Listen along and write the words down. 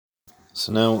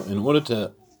So now, in order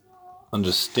to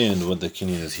understand what the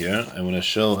kinyan is here, I'm going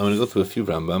to go through a few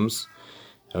Rambams.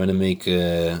 I'm going to make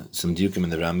some diukim in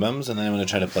the Rambams, and then I'm going to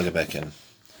try to plug it back in.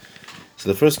 So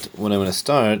the first one I'm going to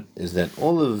start is that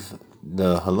all of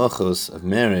the halachos of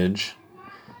marriage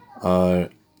are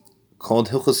called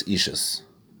hilchos ishus.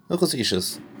 Hilchos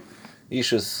ishus.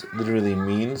 Ishus literally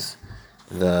means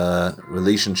the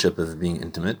relationship of being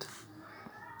intimate.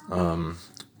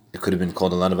 It could have been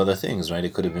called a lot of other things, right?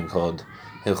 It could have been called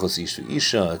Hilchos Ish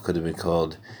Isha. It could have been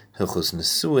called Hilchos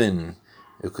Nesuin.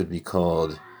 It could be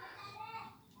called,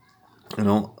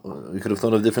 we could have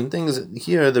thought of different things.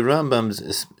 Here, the Rambam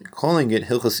is calling it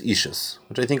Hilchos Ishus,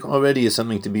 which I think already is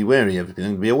something to be wary of,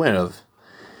 something to be aware of.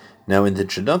 Now, in the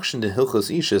introduction to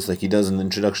Hilchos Ishus, like he does in the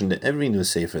introduction to every new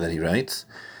sefer that he writes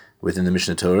within the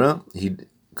Mishnah Torah, he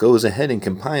goes ahead and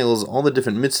compiles all the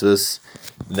different mitzvahs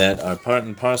that are part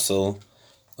and parcel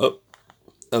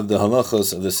of the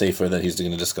halachos of the sefer that he's going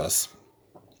to discuss.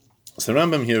 So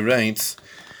Rambam here writes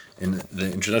in the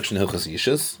introduction to Hilchos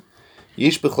Ishus,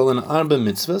 Yesh b'cholan arba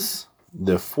mitzvahs.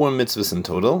 There are 4 mitzvahs in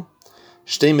total.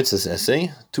 Shtei mitzvahs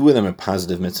essay. 2 of them are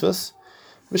positive mitzvahs.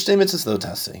 V'shtei mitzvahs lo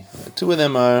tasei. 2 of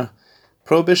them are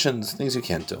prohibitions, things you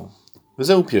can't do.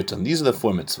 V'zeu pirton. These are the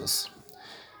 4 mitzvahs.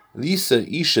 Lisa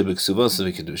isha b'ksuvasa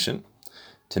v'kedushin.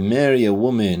 To marry a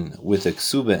woman with a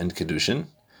ksuba and kedushin.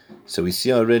 So we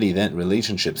see already that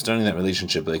relationship, starting that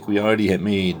relationship, like we already had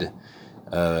made,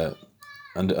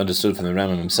 understood from the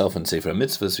Rambam himself in Sefer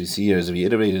HaMitzvahs. We see here, as we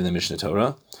iterated in the Mishnah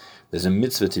Torah, there's a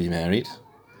mitzvah to be married.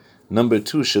 Number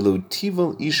 2, shelo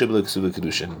tivol isha b'lo ksuba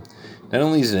kedushin. Not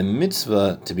only is it a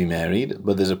mitzvah to be married,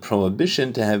 but there's a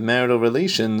prohibition to have marital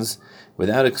relations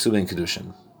without a ksuba and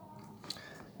kedushin.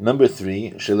 Number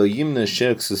 3, shelo yimna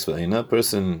sher ksus v'eina.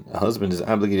 A husband is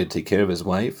obligated to take care of his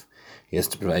wife. He has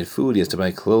to provide food, he has to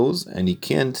buy clothes, and he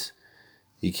can't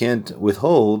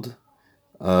withhold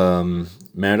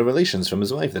marital relations from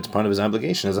his wife. That's part of his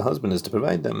obligation as a husband, is to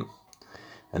provide them.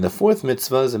 And the 4th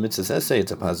mitzvah is a mitzvah essay.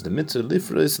 It's a positive mitzvah,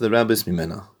 lifros the rabbis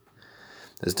mimena.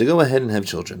 That's to go ahead and have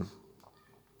children.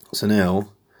 So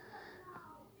now,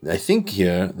 I think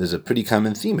here there's a pretty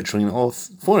common theme between all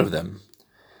 4 of them.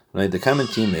 Right? The common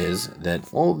theme is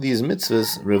that all these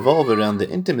mitzvahs revolve around the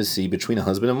intimacy between a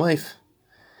husband and wife.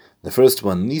 The first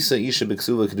one, Nisa Isha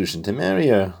B'Ksuva Kedushin, to marry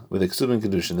her with a Ksuva and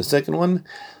Kedushin. The second one,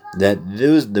 that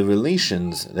the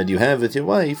relations that you have with your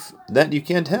wife, that you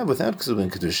can't have without Ksuva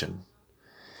and Kedushin.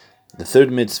 The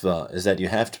third mitzvah is that you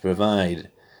have to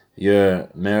provide your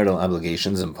marital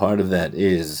obligations, and part of that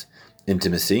is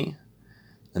intimacy.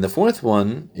 And the 4th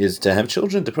one is to have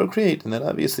children, to procreate, and that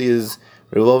obviously is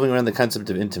revolving around the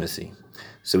concept of intimacy.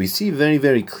 So we see very,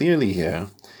 very clearly here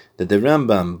that the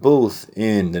Rambam, both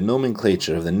in the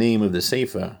nomenclature of the name of the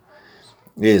Sefer,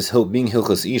 is being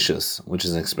Hilchos Ishus, which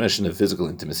is an expression of physical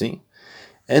intimacy,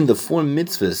 and the 4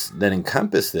 mitzvahs that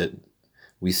encompass it.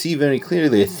 We see very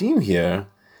clearly a theme here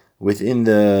within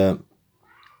the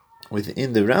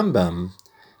Rambam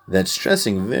that's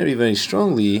stressing very, very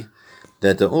strongly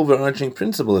that the overarching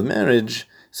principle of marriage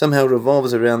somehow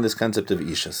revolves around this concept of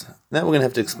Ishus. That we're going to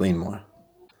have to explain more.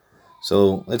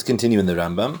 So let's continue in the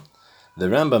Rambam. The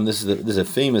Rambam, this is a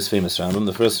famous Rambam,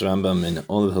 the first Rambam in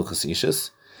all of Hilchos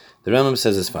Ishus. The Rambam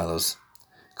says as follows: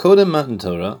 Kodem Matan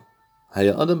Torah,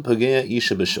 haya adam pagea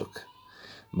isha b'shuk.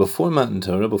 Before Matan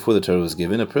Torah, before the Torah was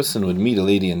given, a person would meet a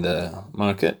lady in the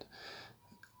market.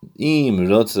 Im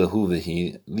rotza hu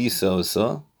v'hi lisa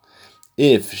osa.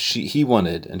 If he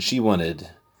wanted and she wanted,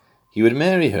 he would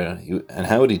marry her. And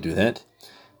how would he do that?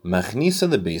 Machnisa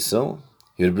lebeso.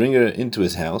 He would bring her into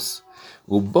his house.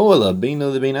 Uboala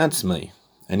beino lebein atzmai,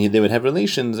 and they would have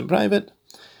relations in private.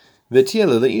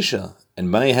 V'tiela leisha,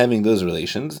 and by having those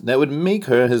relations, that would make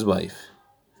her his wife.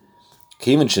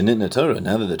 Kivin shenitna Torah.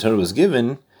 Now that the Torah was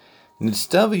given,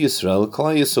 Nitztav Yisrael,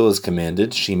 Klal Yisrael is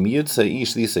commanded, Shim yotza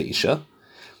ish lisa isha,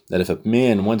 that if a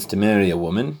man wants to marry a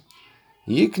woman,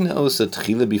 Yikna osa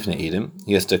tchila bifnei edim,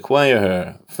 he has to acquire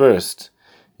her first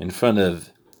in front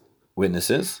of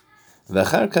witnesses. And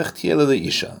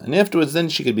afterwards, then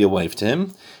she could be a wife to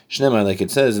him. Shnemar, like it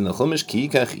says in the Chumash, Ki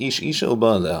yikach ish isha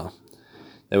u'ba'aleh,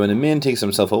 that when a man takes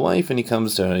himself a wife and he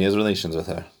comes to her, he has relations with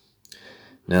her.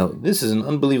 Now, this is an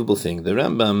unbelievable thing. The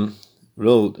Rambam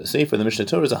wrote a sefer, the Mishnah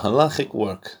Torah is a halachic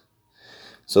work.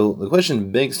 So the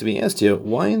question begs to be asked here: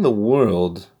 why in the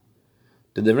world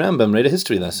did the Rambam write a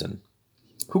history lesson?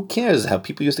 Who cares how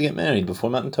people used to get married before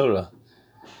Matan Torah?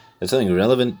 That's something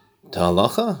relevant to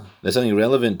halacha? That's something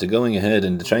relevant to going ahead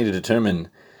and trying to determine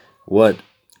what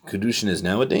kedushin is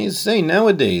nowadays? Say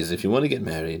nowadays, if you want to get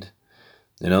married,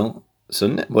 so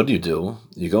what do?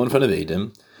 You go in front of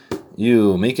Edom,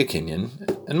 you make a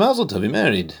kinyan, and mazel tov, you're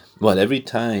married. What, every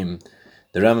time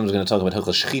The Rambam is going to talk about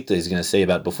Hilchos Shechita. He's going to say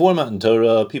about before Matan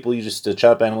Torah, people used to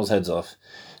chop animals' heads off.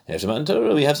 After Matan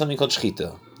Torah, we have something called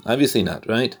Shechita. Obviously not,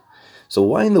 right? So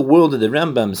why in the world did the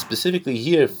Rambam specifically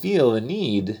here feel the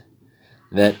need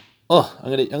that, I'm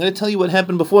going to tell you what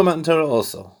happened before Matan Torah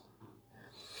also?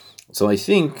 So I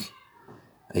think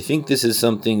this is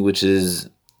something which is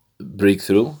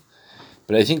breakthrough,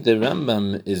 but I think the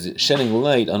Rambam is shedding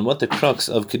light on what the crux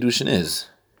of Kedushin is.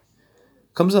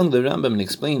 Comes along the Rambam and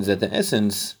explains that the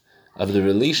essence of the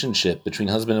relationship between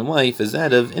husband and wife is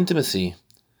that of intimacy.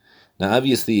 Now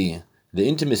obviously, the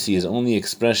intimacy is only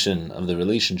expression of the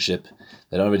relationship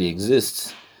that already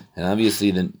exists, and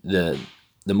obviously the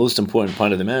most important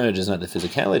part of the marriage is not the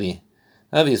physicality,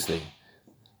 obviously,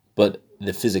 but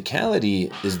the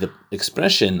physicality is the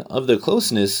expression of the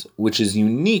closeness which is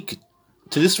unique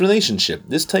to this relationship.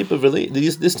 This type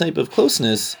of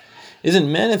closeness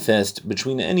isn't manifest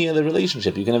between any other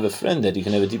relationship. You can have a friend that you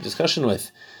can have a deep discussion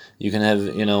with. You can have,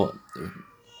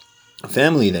 a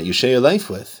family that you share your life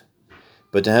with.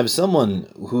 But to have someone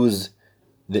whose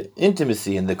the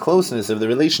intimacy and the closeness of the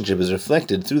relationship is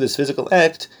reflected through this physical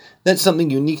act, that's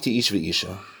something unique to Ish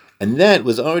v'Isha. And that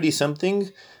was already something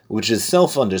which is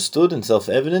self-understood and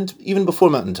self-evident even before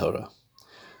Matan Torah.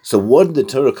 So what did the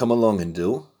Torah come along and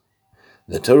do?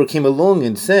 The Torah came along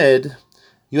and said,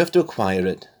 you have to acquire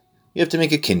it. You have to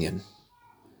make a kinyan.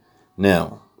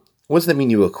 Now, what does that mean,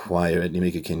 you acquire it and you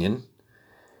make a kinyan?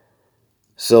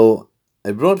 So,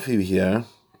 I brought for you here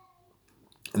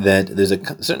that there's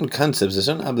certain concepts, there's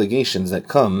certain obligations that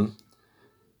come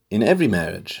in every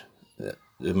marriage. The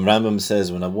Rambam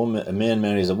says when a man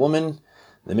marries a woman,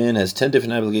 the man has 10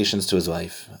 different obligations to his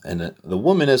wife, and the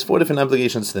woman has 4 different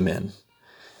obligations to the man.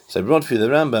 So I brought for you the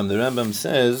Rambam. The Rambam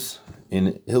says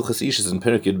in Hilchos Ishus and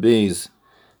Perek Yud Beis,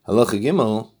 Halacha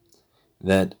Gimel,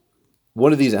 that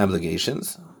what are these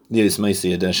obligations?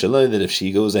 That if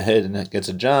she goes ahead and gets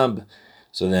a job,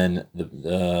 so then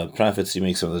the profits she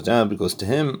makes from the job goes to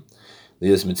him.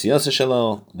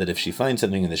 That if she finds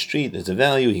something in the street there's a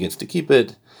value, he gets to keep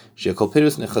it.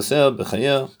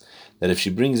 That if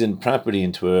she brings in property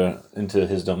into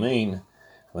his domain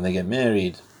when they get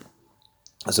married,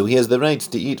 so he has the rights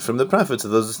to eat from the profits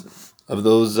of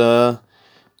those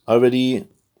already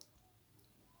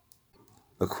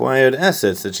acquired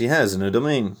assets that she has in her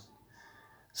domain.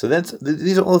 So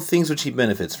these are all things which he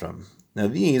benefits from. Now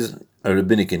these are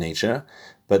rabbinic in nature,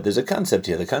 but there's a concept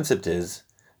here. The concept is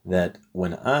that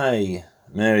when I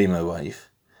marry my wife,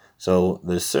 so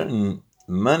there's certain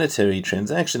monetary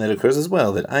transaction that occurs as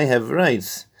well, that I have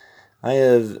rights, I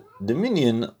have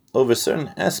dominion over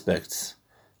certain aspects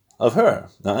of her.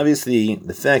 Now obviously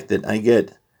the fact that I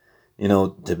get,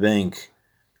 to bank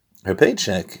her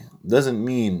paycheck doesn't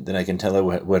mean that I can tell her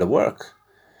where to work.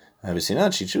 Obviously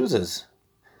not, she chooses.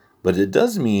 But it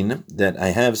does mean that I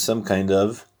have some kind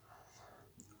of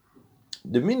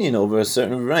dominion over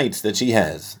certain rights that she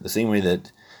has. The same way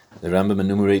that the Rambam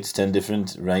enumerates 10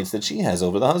 different rights that she has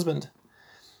over the husband.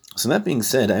 So that being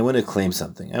said, I want to claim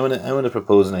something. I want to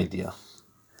propose an idea.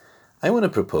 I want to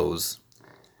propose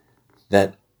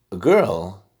that a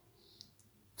girl,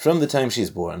 from the time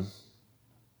she's born,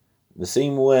 the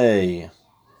same way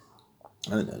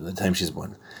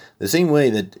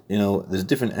that, there's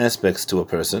different aspects to a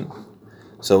person,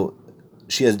 so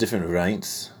she has different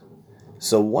rights.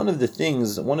 So one of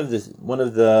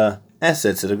the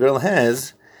assets that a girl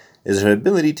has is her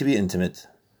ability to be intimate.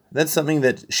 That's something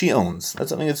that she owns. That's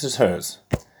something that's just hers.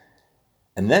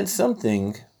 And that's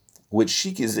something which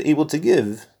she is able to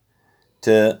give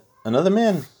to another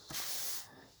man.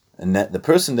 And that the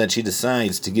person that she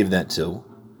decides to give that to,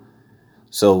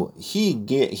 so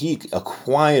he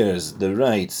acquires the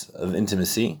rights of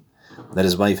intimacy that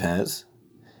his wife has,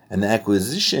 and the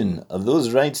acquisition of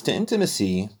those rights to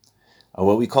intimacy are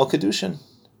what we call Kedushin.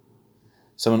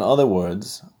 So in other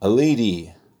words, a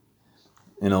lady,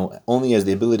 only has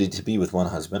the ability to be with one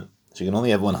husband. She can only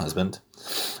have one husband.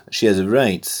 She has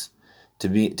rights to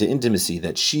intimacy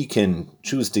that she can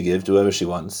choose to give to whoever she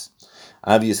wants.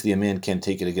 Obviously, a man can't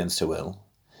take it against her will.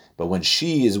 But when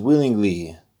she is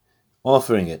willingly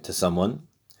offering it to someone,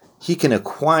 he can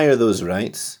acquire those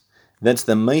rights. That's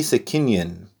the Maisa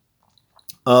Kinyan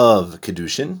of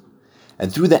Kedushin.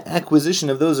 And through the acquisition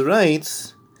of those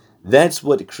rights, that's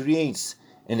what creates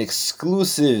an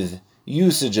exclusive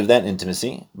usage of that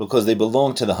intimacy, because they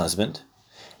belong to the husband.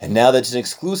 And now that's an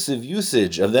exclusive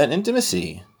usage of that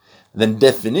intimacy, then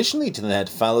definitionally to that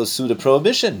follows suit a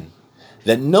prohibition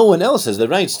that no one else has the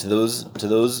rights to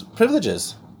those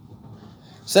privileges.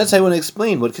 So that's how I want to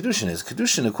explain what Kedushin is.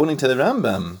 Kedushin, according to the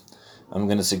Rambam, I'm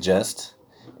going to suggest,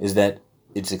 is that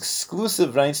it's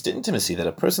exclusive rights to intimacy that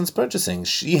a person's purchasing.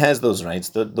 She has those rights.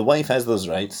 The wife has those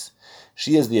rights.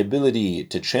 She has the ability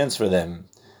to transfer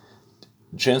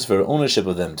ownership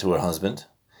of them to her husband,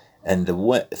 and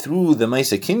through the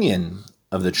Maisa Kinyan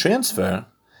of the transfer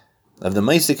of the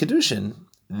Maisa Kedushin,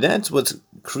 that's what's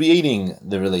creating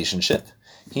the relationship.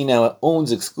 He now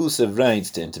owns exclusive rights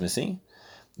to intimacy,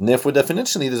 and therefore,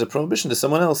 definitionally, there's a prohibition to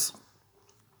someone else.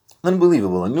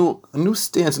 Unbelievable. A new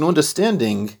stance, a new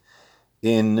understanding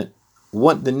in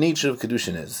what the nature of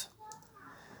Kedushin is.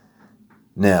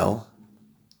 Now,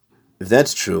 if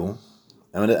that's true,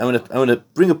 I'm gonna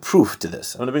bring a proof to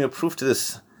this. I'm gonna bring a proof to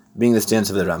this being the stance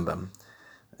of the Rambam.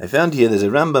 I found here there's a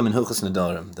Rambam in Hilchos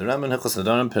Nadarim. The Rambam in Hilchos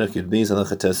Nadarim, Perek Yud Beis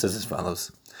Halacha Tes, says as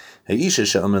follows: Ha'isha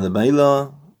she'omer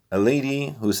lebaila, a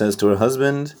lady who says to her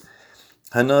husband,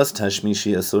 Hanas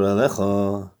tashmishi asur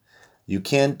alecha, you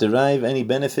can't derive any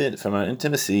benefit from our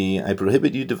intimacy. I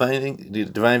prohibit you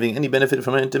deriving any benefit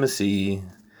from our intimacy.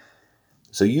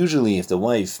 So usually if the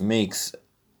wife makes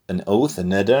an oath, a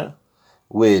neder,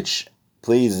 which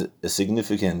plays a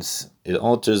significance, it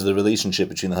alters the relationship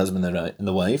between the husband and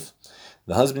the wife,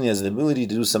 the husband has the ability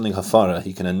to do something hafara.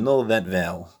 He can annul that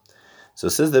vow. So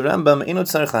says the Rambam, Eino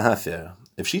tzarich lahafir.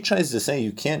 If she tries to say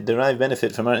you can't derive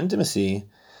benefit from our intimacy,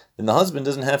 then the husband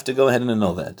doesn't have to go ahead and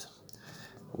annul that.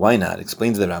 Why not?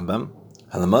 Explains the Rambam.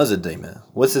 Halamazad daima.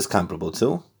 What's this comparable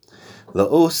to?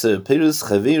 La'oser perus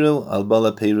chaviru al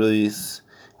bala perus.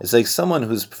 It's like someone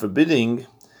who's forbidding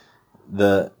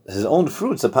his own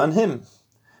fruits upon him.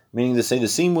 Meaning to say, the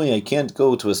same way I can't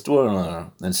go to a store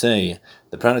owner and say,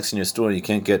 the products in your store you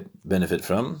can't get benefit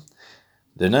from,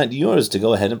 they're not yours to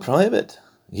go ahead and prohibit.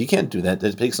 He can't do that.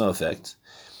 That takes no effect.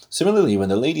 Similarly, when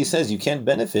the lady says you can't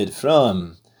benefit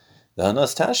from the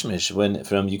Hanas Tashmish,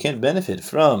 you can't benefit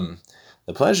from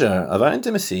the pleasure of our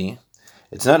intimacy,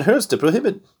 it's not hers to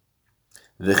prohibit.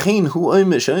 And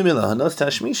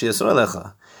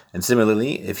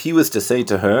similarly, if he was to say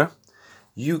to her,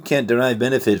 you can't derive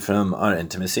benefit from our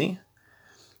intimacy,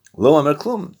 lo amar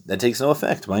klum, that takes no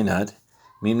effect. Why not?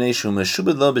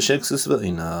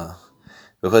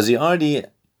 Because he already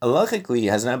halachically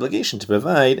has an obligation to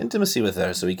provide intimacy with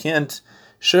her, so he can't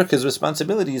shirk his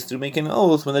responsibilities through making an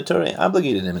oath when the Torah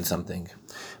obligated him in something.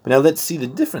 But now let's see the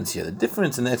difference here. The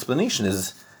difference in the explanation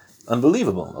is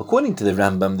unbelievable. According to the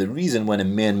Rambam, the reason when a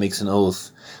man makes an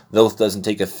oath, the oath doesn't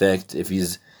take effect if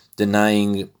he's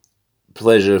denying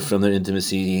pleasure from their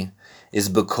intimacy, is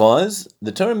because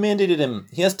the Torah mandated him.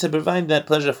 He has to provide that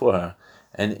pleasure for her.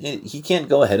 And he can't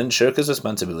go ahead and shirk his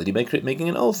responsibility by making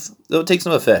an oath, though it takes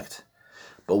no effect.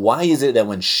 But why is it that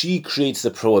when she creates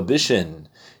the prohibition,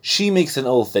 she makes an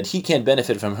oath that he can't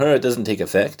benefit from her, it doesn't take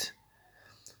effect?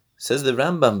 Says the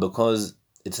Rambam, because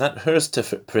it's not hers to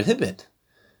prohibit.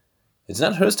 It's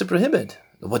not hers to prohibit.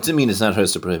 What's it mean it's not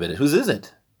hers to prohibit? Whose is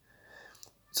it?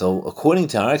 So according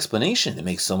to our explanation, it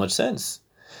makes so much sense.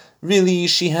 Really,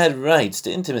 she had rights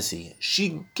to intimacy.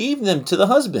 She gave them to the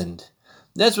husband.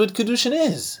 That's what Kedushin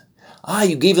is.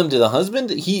 You gave them to the husband?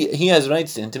 He has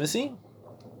rights to intimacy?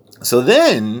 So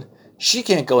then, she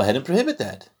can't go ahead and prohibit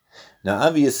that. Now,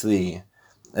 obviously,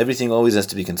 everything always has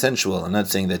to be consensual. I'm not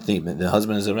saying that the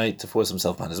husband has a right to force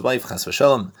himself on his wife, chas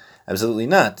v'shalom. Absolutely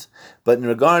not. But in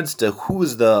regards to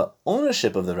who's the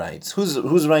ownership of the rights,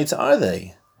 whose rights are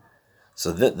they?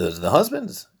 So those are the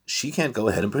husbands. She can't go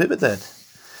ahead and prohibit that.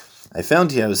 I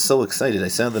found here, I was so excited, I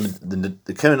saw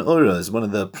the Keren Ora is one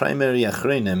of the primary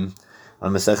achreinim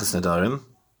on Maseches Nadarim.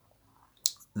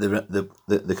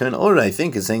 The Keren Ora, I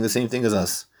think, is saying the same thing as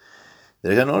us. The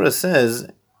Keren Ora says,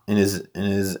 in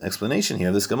his explanation here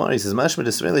of this Gemara, he says, Mashmad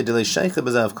Israeli delay shaycha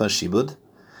b'zav kol shibud.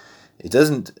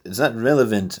 It's not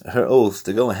relevant, her oath,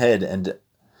 to go ahead and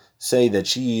say that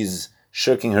she's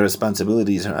shirking her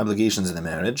responsibilities, her obligations in the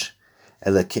marriage.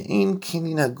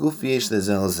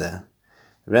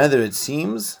 Rather, it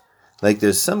seems like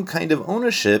there's some kind of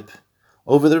ownership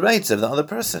over the rights of the other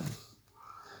person.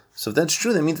 So if that's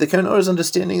true, that means the Keren Ora is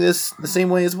understanding this the same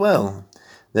way as well.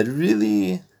 That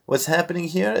really what's happening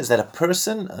here is that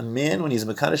a man, when he's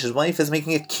Mekadosh his wife, is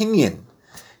making a kinyan.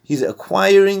 He's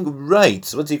acquiring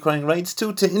rights. What's he acquiring rights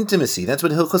to? To intimacy. That's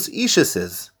what Hilchos Isha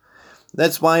says.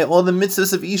 That's why all the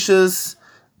mitzvahs of Ishas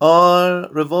are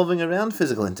revolving around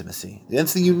physical intimacy.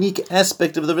 That's the unique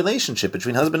aspect of the relationship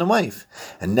between husband and wife.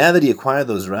 And now that he acquired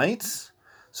those rights,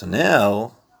 so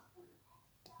now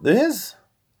they're his.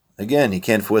 Again, he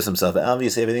can't force himself.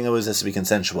 Obviously, everything always has to be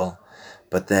consensual.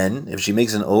 But then, if she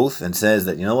makes an oath and says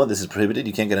that, you know what, this is prohibited,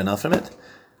 you can't get enough from it,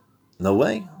 no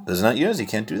way. This is not yours. You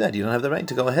can't do that. You don't have the right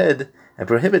to go ahead and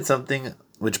prohibit something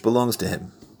which belongs to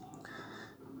him.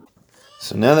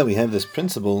 So now that we have this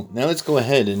principle, now let's go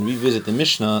ahead and revisit the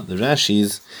Mishnah, the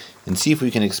Rashis, and see if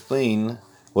we can explain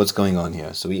what's going on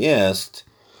here. So we asked,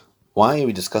 why are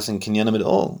we discussing Kinyanim at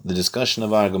all? The discussion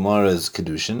of our Gemara's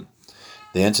Kedushin.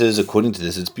 The answer is, according to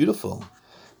this, it's beautiful.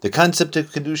 The concept of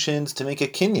Kedushin is to make a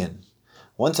Kinyan.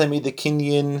 Once I made the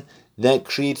Kinyan, that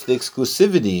creates the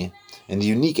exclusivity and the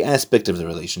unique aspect of the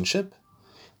relationship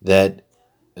that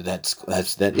is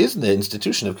the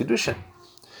institution of Kedushin.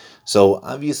 So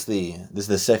obviously, this is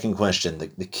the second question. The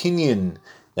Kinyan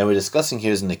that we're discussing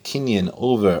here isn't a Kinyan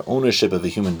over ownership of a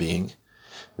human being.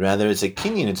 Rather, it's a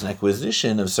Kinyan, it's an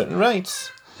acquisition of certain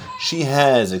rights. She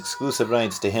has exclusive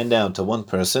rights to hand out to one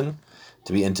person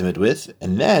to be intimate with,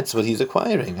 and that's what he's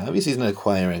acquiring. Obviously, he's not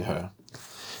acquiring her.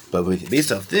 But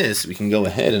based off this, we can go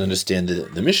ahead and understand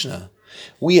the Mishnah.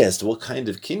 We asked, what kind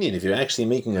of Kinyan? If you're actually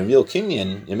making a real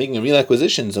Kinyan, you're making a real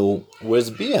acquisition, so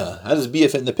where's Bia? How does Bia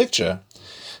fit in the picture?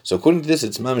 So according to this,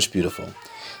 it's mamish beautiful.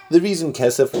 The reason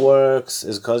Kesef works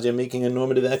is because you're making a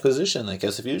normative acquisition, like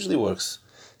Kesef usually works.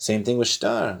 Same thing with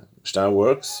Shtar. Shtar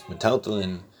works,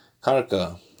 Metaltalin,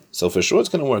 Karka. So for sure it's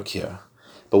going to work here.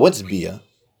 But what's Bia?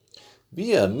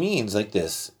 Bia means like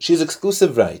this. She has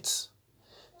exclusive rights.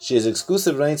 She has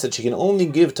exclusive rights that she can only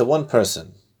give to one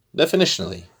person,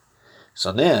 definitionally.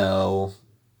 So now,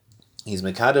 he's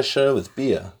Mekadasher with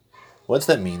Bia. What's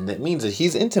that mean? That means that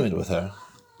he's intimate with her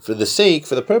for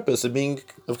the purpose of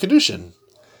Kedushin.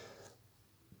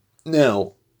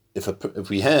 Now, if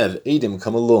we have Adam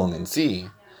come along and see,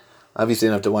 obviously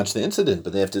they don't have to watch the incident,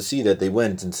 but they have to see that they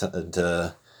went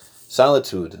into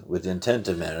solitude with the intent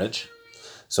of marriage.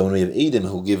 So when we have Adam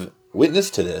who give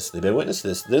witness to this, they bear witness to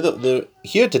this, they're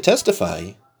here to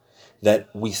testify that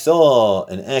we saw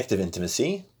an act of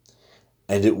intimacy,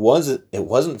 and it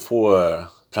wasn't for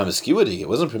promiscuity, it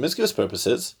wasn't promiscuous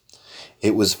purposes,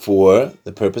 it was for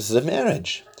the purposes of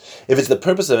marriage. If it's the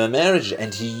purpose of a marriage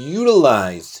and he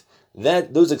utilized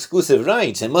those exclusive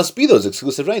rights, it must be those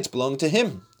exclusive rights belong to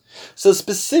him. So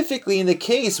specifically in the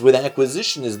case where the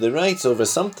acquisition is the rights over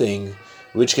something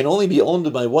which can only be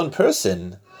owned by one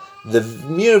person, the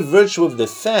mere virtue of the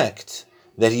fact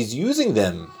that he's using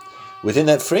them within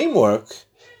that framework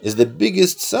is the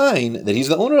biggest sign that he's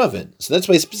the owner of it. So that's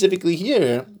why specifically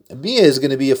here, Bia is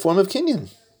going to be a form of Kinyan.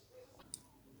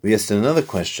 We asked another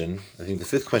question. I think the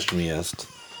fifth question we asked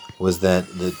was that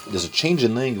there's a change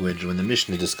in language when the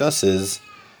Mishnah discusses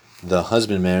the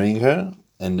husband marrying her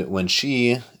and when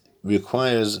she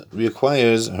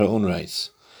reacquires her own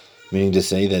rights. Meaning to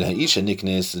say that Ha'isha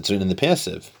niknes, it's written in the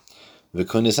passive.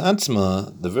 V'konis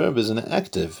atzma, the verb is in the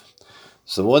active.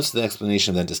 So what's the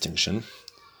explanation of that distinction?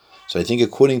 So I think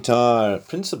according to our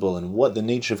principle and what the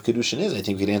nature of Kedushin is, I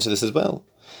think we could answer this as well.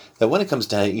 That when it comes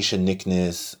to Ha'isha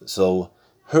niknes, so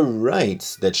her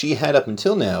rights that she had up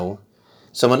until now,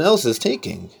 someone else is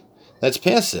taking. That's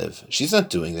passive. She's not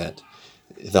doing that.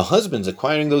 The husband's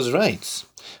acquiring those rights.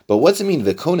 But what's it mean,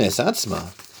 V'kones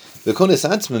atzma? V'kones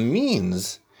atzma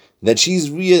means that she's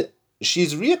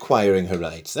reacquiring her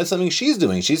rights. That's something she's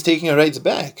doing. She's taking her rights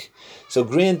back. So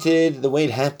granted, the way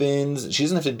it happens, she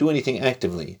doesn't have to do anything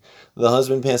actively. The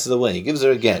husband passes away, gives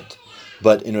her a get.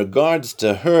 But in regards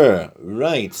to her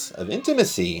rights of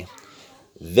intimacy,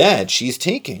 that she's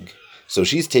taking. So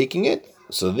she's taking it.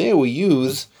 So there we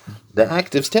use the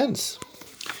active tense.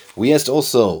 We asked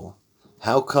also,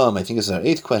 how come, I think this is our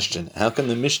eighth question, how come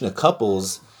the Mishnah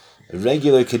couples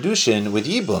regular Kedushin with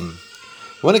Yibum?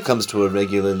 When it comes to a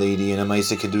regular lady and a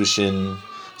Maisa Kedushin,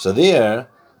 so there,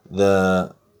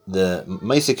 the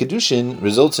Maisa Kedushin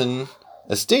results in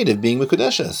a state of being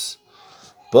Mekudeshes.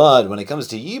 But when it comes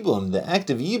to Yibum, the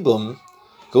act of Yibum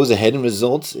goes ahead and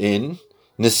results in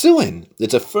Nesuin.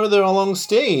 It's a further along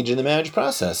stage in the marriage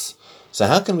process. So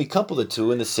how can we couple the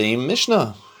two in the same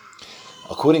Mishnah?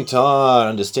 According to our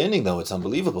understanding, though, it's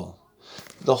unbelievable.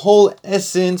 The whole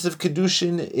essence of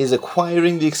Kedushin is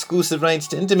acquiring the exclusive rights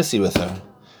to intimacy with her.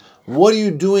 What are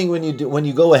you doing when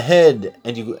you go ahead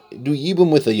and you do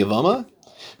Yibum with a Yavama?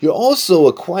 You're also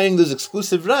acquiring those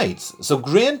exclusive rights. So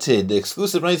granted, the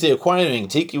exclusive rights you're acquiring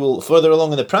take you further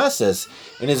along in the process,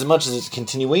 in as much as it's a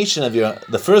continuation of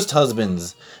the first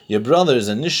husband's, your brother's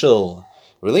initial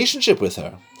relationship with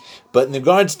her. But in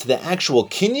regards to the actual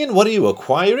Kinyan, what are you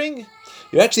acquiring?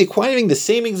 You're actually acquiring the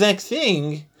same exact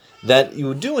thing that you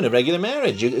would do in a regular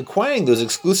marriage. You're acquiring those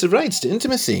exclusive rights to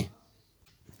intimacy.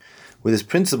 With this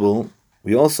principle,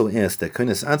 we also asked that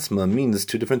Koines Atzma means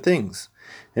two different things.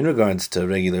 In regards to a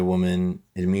regular woman,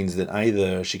 it means that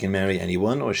either she can marry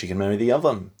anyone or she can marry the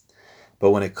Yavam.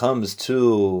 But when it comes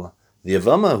to the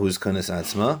Yavama who's Koines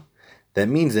Atzma, that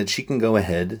means that she can go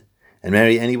ahead and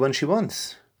marry anyone she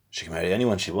wants. She can marry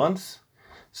anyone she wants.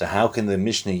 So how can the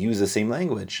Mishnah use the same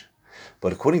language?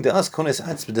 But according to us, kones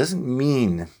atzma doesn't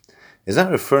mean, it's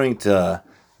not referring to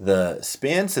the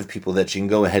spans of people that she can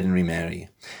go ahead and remarry,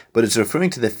 but it's referring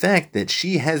to the fact that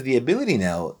she has the ability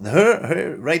now,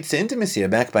 her rights to intimacy are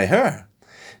backed by her.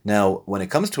 Now, when it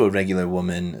comes to a regular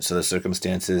woman, so the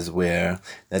circumstances where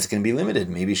that's going to be limited,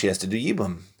 maybe she has to do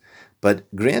yibum. But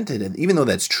granted, even though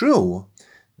that's true,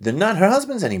 they're not her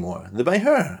husbands anymore. They're by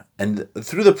her. And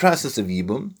through the process of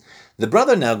yibum, the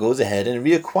brother now goes ahead and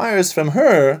reacquires from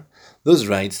her those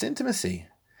rights to intimacy.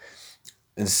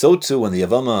 And so too, when the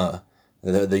Yavama,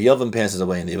 the Yavam passes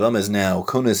away and the Yavama is now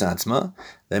kones atzma,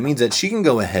 that means that she can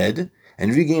go ahead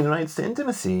and regain rights to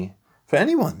intimacy for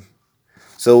anyone.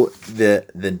 So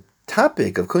the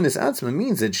topic of kones atzma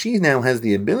means that she now has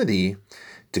the ability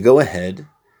to go ahead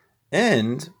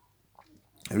and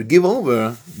give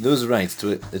over those rights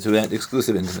to that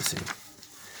exclusive intimacy.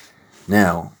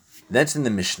 Now, that's in the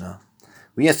Mishnah.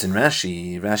 We asked in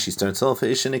Rashi. Rashi starts off,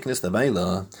 Isha niknes the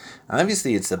baila.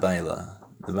 Obviously, it's the baila.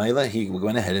 The baila, he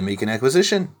went ahead and make an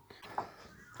acquisition.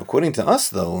 According to us,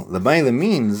 though, the baila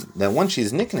means that once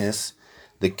she's niknes,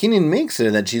 the kinyan makes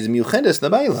her that she's miuchedes the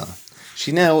baila.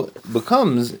 She now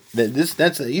becomes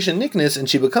that's the Isha niknes, and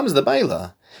she becomes the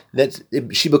baila.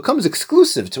 She becomes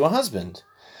exclusive to her husband.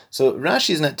 So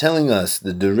Rashi is not telling us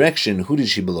the direction, who did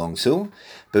she belong to,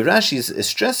 but Rashi is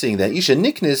stressing that Isha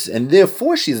niknes, and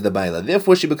therefore she's the baila,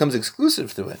 therefore she becomes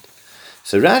exclusive to it.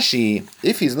 So Rashi,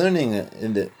 if he's learning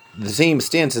in the same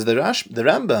stance as the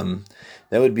Rambam,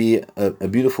 that would be a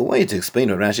beautiful way to explain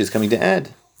what Rashi is coming to add.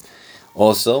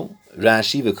 Also,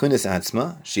 Rashi v'kunis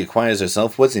atzma, she acquires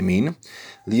herself. What's it mean?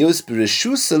 Lios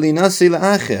b'reshus linase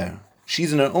la'acher.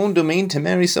 She's in her own domain to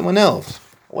marry someone else.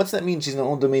 What's that mean? She's in her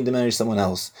own domain to marry someone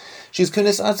else. She's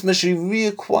kunis atzma. She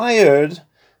reacquired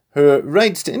her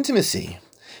rights to intimacy.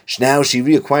 Now she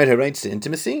reacquired her rights to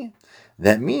intimacy.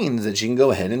 That means that she can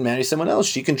go ahead and marry someone else.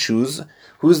 She can choose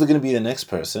who's going to be the next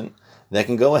person that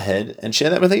can go ahead and share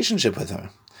that relationship with her.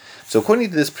 So according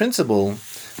to this principle,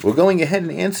 we're going ahead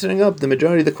and answering up the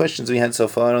majority of the questions we had so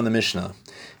far on the Mishnah.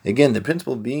 Again, the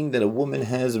principle being that a woman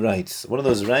has rights. What are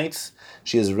those rights?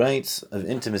 She has rights of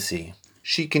intimacy.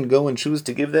 She can go and choose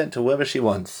to give that to whoever she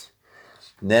wants.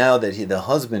 Now that the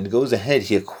husband goes ahead,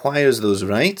 he acquires those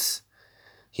rights,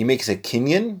 he makes a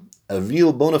kinyan, a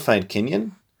real bona fide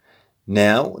kinyan.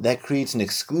 Now that creates an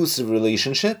exclusive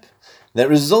relationship that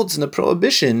results in a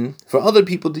prohibition for other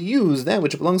people to use that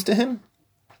which belongs to him.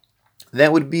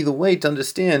 That would be the way to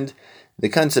understand the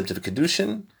concept of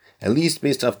Kedushin, at least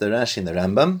based off the Rashi and the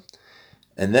Rambam,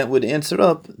 and that would answer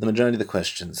up the majority of the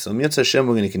questions. So Mitzvah Hashem,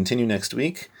 we're going to continue next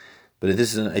week, but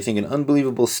this is, I think, an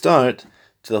unbelievable start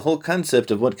to the whole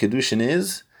concept of what Kedushin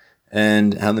is,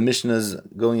 and how the Mishnah is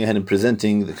going ahead and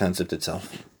presenting the concept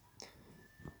itself.